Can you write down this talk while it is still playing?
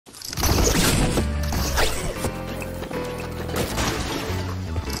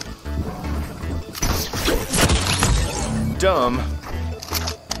dumb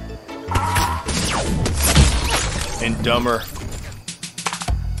and dumber.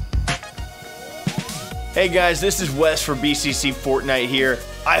 Hey guys, this is Wes for BCC Fortnite here.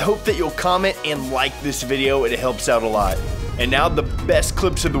 I hope that you'll comment and like this video, it helps out a lot. And now the best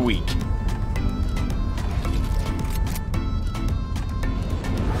clips of the week.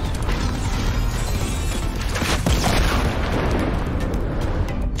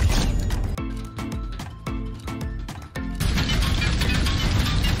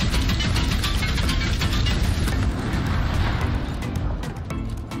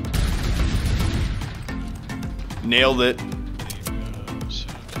 Nailed it.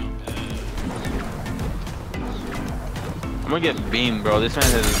 I'm gonna get beamed, bro. This man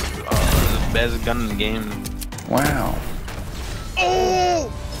has the best gun in the game. Wow.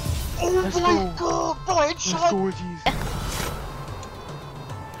 Oh! Oh my god! Blind shot!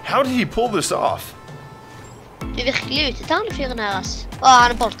 How did he pull this off? Du er virkelig ute til han fyren her, ass. Åh,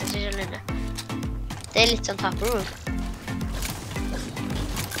 han boltet seg selv inne. Det litt sånn tapper move.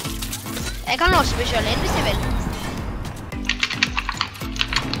 Jeg kan låse meg selv inn hvis jeg vil.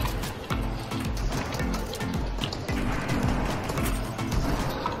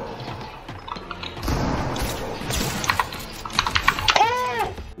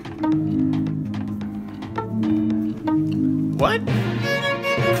 What?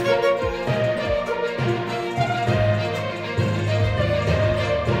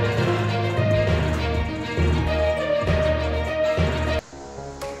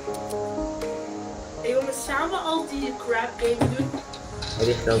 Hey, we samen al die crap games doen.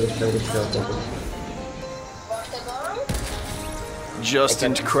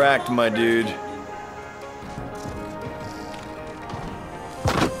 Justin's cracked, my dude.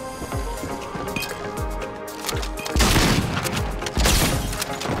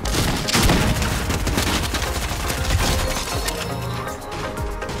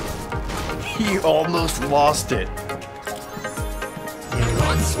 He almost lost it.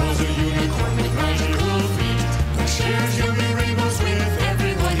 Once was a unicorn with magical feet, who shares yummy rainbows with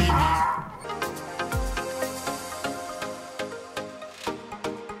everyone he meets.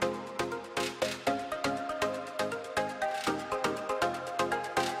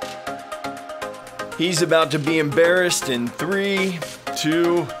 He's about to be embarrassed in 3,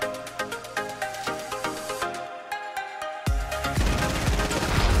 2.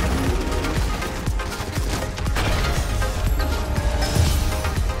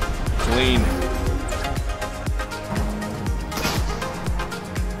 Clean.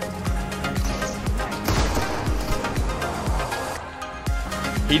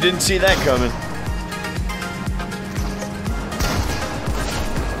 He didn't see that coming.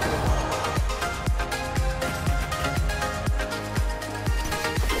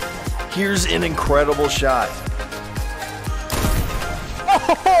 Here's an incredible shot.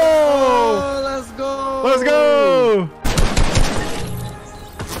 Oh, let's go! Let's go!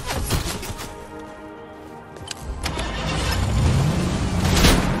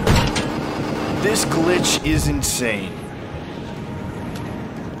 This glitch is insane.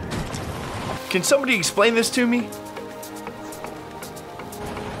 Can somebody explain this to me?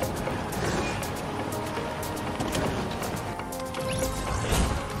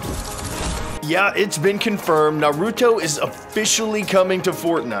 Yeah, it's been confirmed. Naruto is officially coming to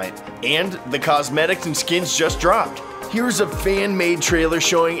Fortnite, and the cosmetics and skins just dropped. Here's a fan-made trailer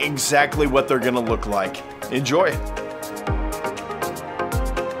showing exactly what they're gonna look like. Enjoy.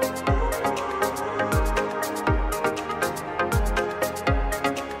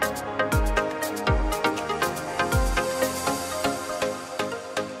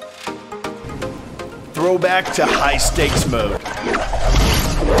 Throwback to high stakes mode.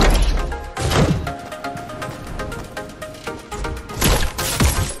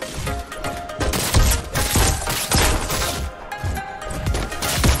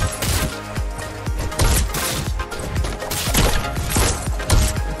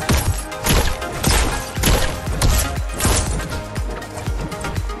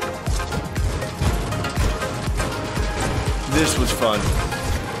 This was fun.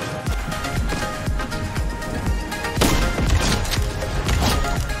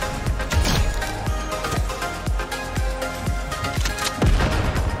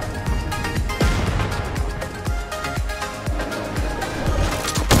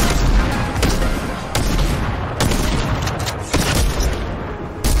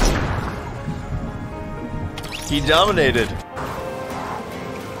 He dominated.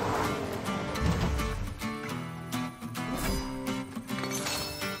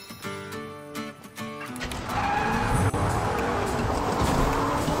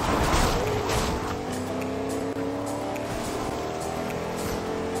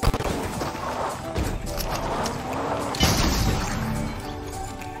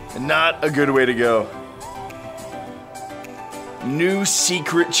 Not a good way to go. New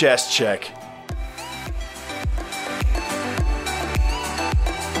secret chest check.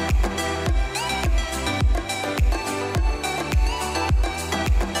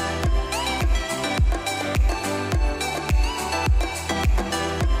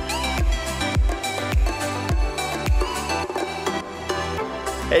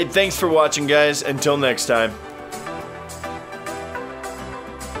 Hey, thanks for watching, guys. Until next time.